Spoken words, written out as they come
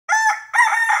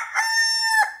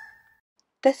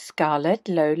the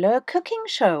Scarletlolo cooking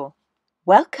show.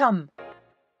 Welcome!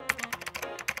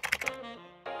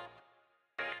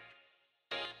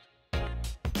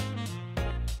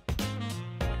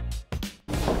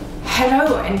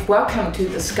 Hello and welcome to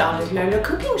the Scarletlolo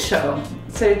cooking show.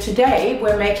 So today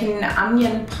we're making an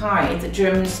onion pie, the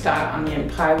German style onion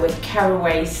pie with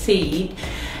caraway seed.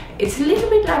 It's a little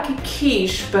bit like a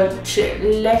quiche but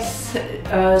less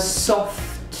soft,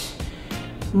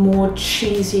 more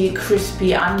cheesy,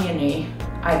 crispy, oniony,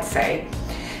 I'd say.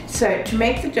 So to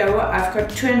make the dough, I've got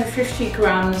 250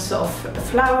 grams of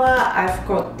flour, I've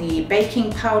got the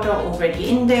baking powder already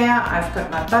in there, I've got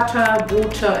my butter,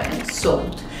 water and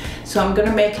salt. So I'm going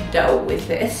to make a dough with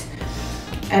this.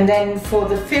 And then for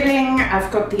the filling,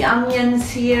 I've got the onions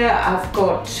here, I've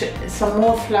got some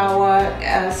more flour,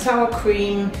 sour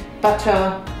cream,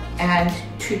 butter and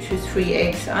 2 to 3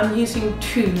 eggs. I'm using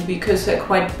 2 because they're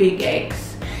quite big eggs.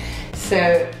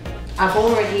 So I've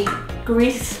already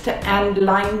greased and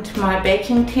lined my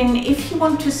baking tin. If you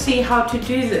want to see how to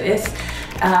do this,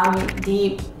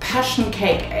 the passion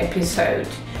cake episode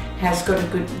has got a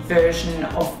good version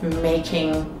of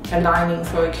making a lining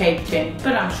for a cake tin,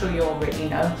 but I'm sure you already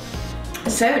know.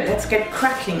 So let's get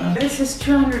cracking. This is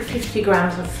 250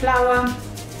 grams of flour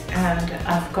and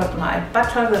I've got my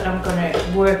butter that I'm going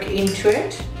to work into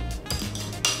it.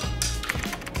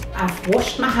 I've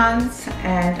washed my hands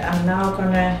and I'm now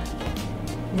going to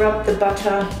rub the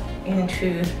butter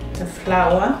into the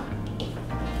flour.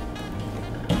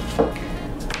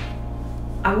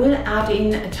 I will add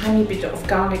in a tiny bit of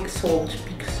garlic salt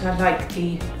because I like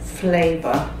the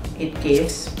flavor it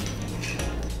gives.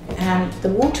 And the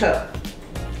water.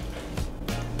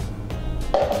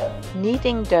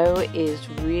 Kneading dough is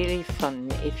really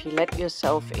fun if you let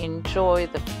yourself enjoy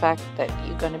the fact that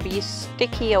you're going to be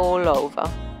sticky all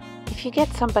over. If you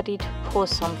get somebody to pour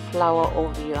some flour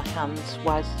over your hands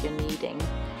whilst you're kneading,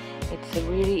 it's a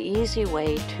really easy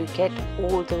way to get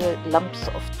all the lumps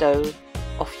of dough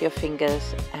off your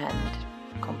fingers and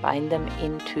combine them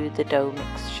into the dough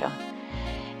mixture.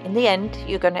 In the end,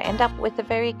 you're going to end up with a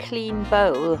very clean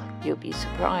bowl. You'll be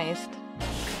surprised.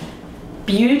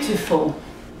 Beautiful.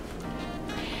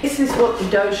 This is what the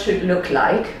dough should look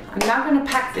like. I'm now going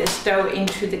to pack this dough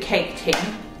into the cake tin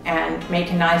and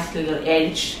make a nice little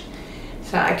edge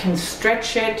so I can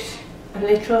stretch it a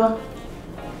little.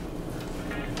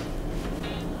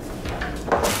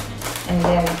 And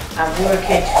then I work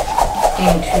it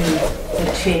into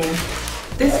the tin.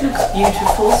 This looks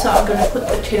beautiful, so I'm going to put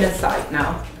the tin aside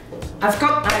now. I've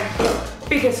got my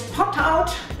biggest pot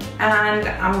out and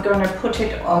I'm going to put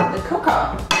it on the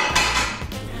cooker.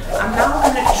 I'm now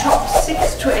going to chop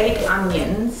 6 to 8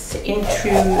 onions into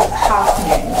half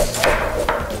minutes.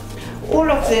 All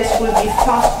of this will be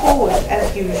fast forward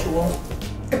as usual.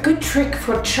 A good trick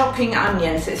for chopping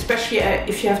onions, especially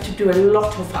if you have to do a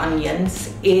lot of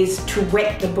onions, is to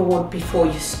wet the board before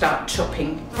you start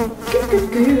chopping.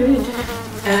 Good.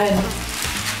 And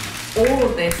all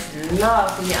of this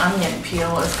lovely onion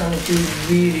peel is going to do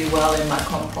really well in my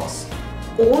compost.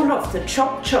 All of the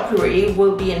choppery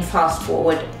will be in fast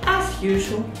forward as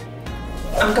usual.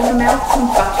 I'm going to melt some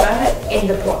butter in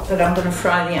the pot that I'm going to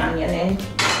fry the onion in.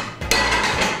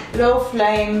 Low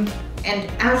flame.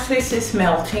 And as this is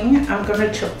melting, I'm going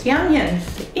to chop the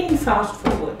onions in fast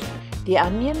forward. The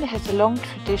onion has a long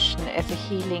tradition as a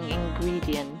healing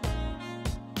ingredient.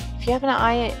 If you have an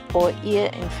eye or ear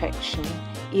infection,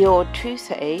 ear or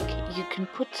toothache, you can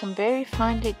put some very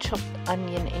finely chopped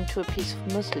onion into a piece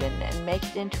of muslin and make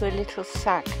it into a little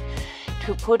sack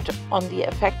to put on the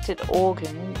affected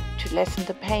organ to lessen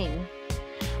the pain.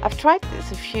 I've tried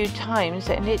this a few times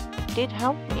and it did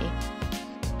help me.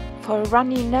 For a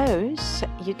runny nose,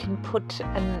 you can put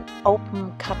an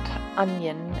open cut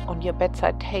onion on your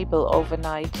bedside table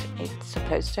overnight. It's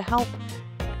supposed to help.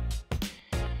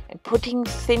 And putting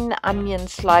thin onion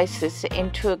slices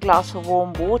into a glass of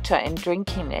warm water and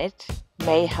drinking it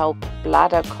may help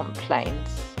bladder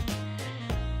complaints.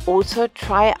 Also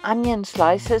try onion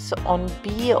slices on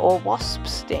bee or wasp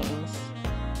stings.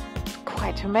 It's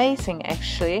quite amazing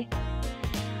actually.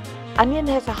 Onion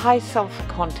has a high sulfur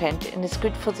content and is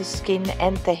good for the skin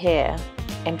and the hair.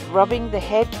 And rubbing the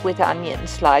head with onion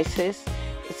slices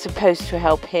is supposed to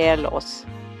help hair loss.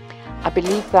 I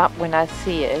believe that when I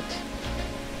see it.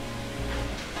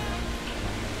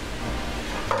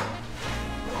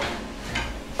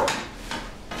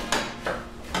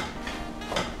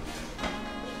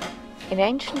 In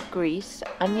ancient Greece,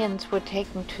 onions were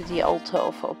taken to the altar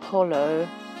of Apollo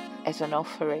as an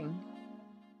offering.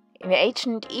 In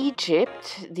ancient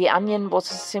Egypt, the onion was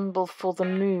a symbol for the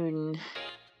moon.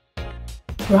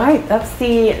 Right, that's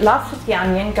the last of the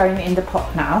onion going in the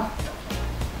pot now.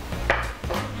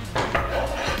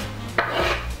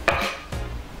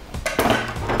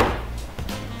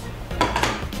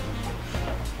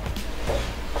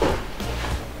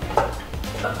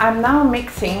 I'm now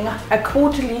mixing a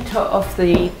quarter liter of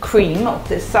the cream, of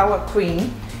the sour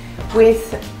cream,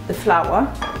 with the flour,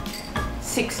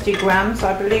 60 grams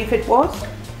I believe it was.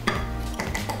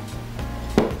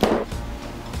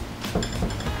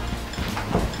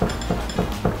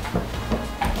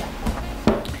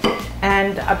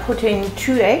 And I put in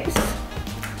 2 eggs.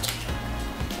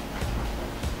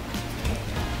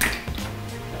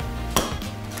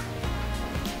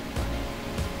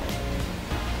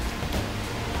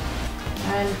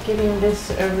 And giving this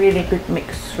a really good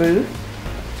mix through.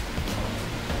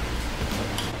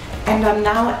 And I'm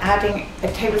now adding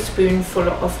a tablespoonful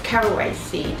of caraway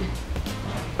seed.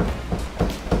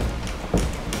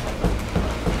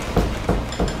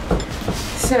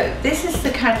 So this is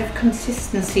the kind of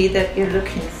consistency that you're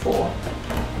looking for.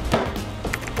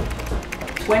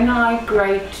 When I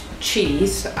grate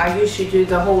cheese, I usually do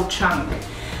the whole chunk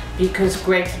because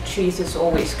grated cheese is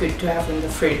always good to have in the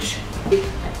fridge.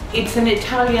 It's an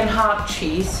Italian hard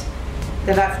cheese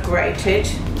that I've grated,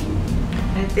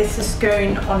 and this is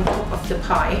going on top of the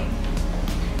pie,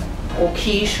 or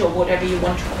quiche, or whatever you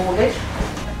want to call it.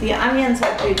 The onions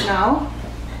are good now,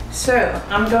 so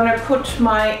I'm going to put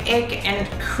my egg and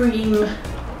cream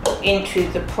into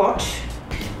the pot.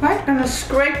 Right, I'm going to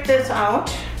scrape this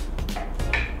out,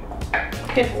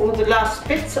 get all the last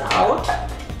bits out.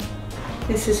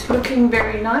 This is looking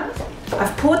very nice.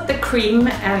 I've poured the cream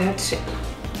and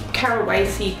caraway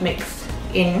seed mix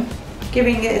in,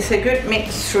 giving this a good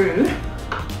mix through.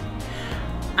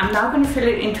 I'm now going to fill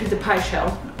it into the pie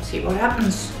shell, see what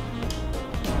happens.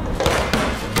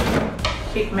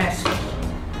 Big mess.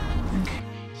 Okay.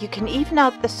 You can even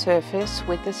out the surface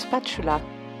with the spatula.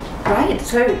 Right,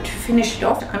 so to finish it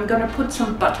off, I'm going to put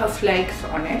some butter flakes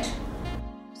on it.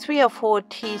 3 or 4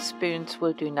 teaspoons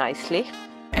will do nicely.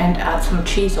 And add some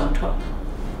cheese on top.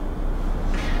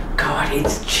 God,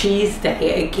 it's cheese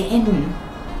day again.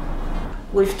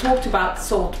 We've talked about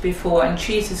salt before, and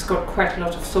cheese has got quite a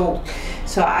lot of salt,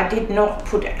 so I did not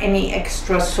put any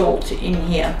extra salt in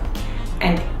here.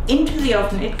 And into the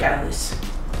oven it goes.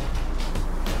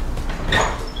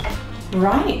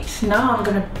 Right, now I'm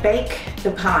going to bake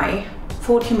the pie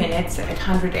 40 minutes at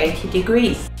 180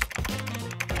 degrees.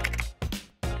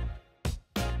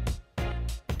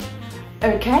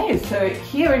 Okay, so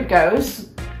here it goes.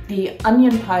 The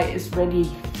onion pie is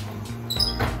ready.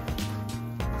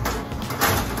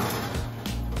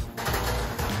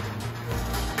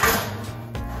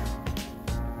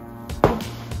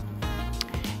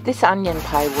 This onion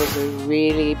pie was a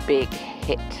really big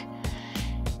hit.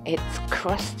 It's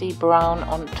crusty brown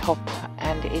on top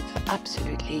and it's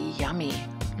absolutely yummy.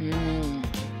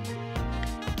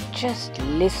 Just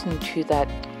listen to that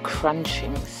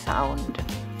crunching sound.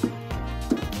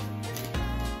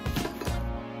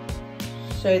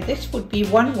 So this would be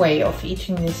one way of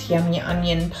eating this yummy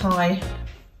onion pie,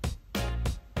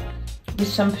 with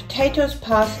some potatoes,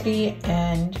 parsley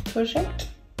and courgette.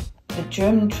 The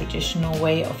German traditional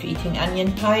way of eating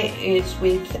onion pie is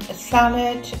with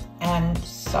salad and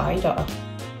cider.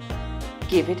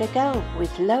 Give it a go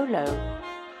with Lolo.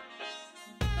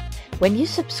 When you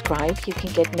subscribe, you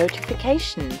can get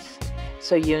notifications,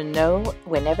 so you'll know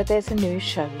whenever there's a new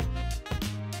show.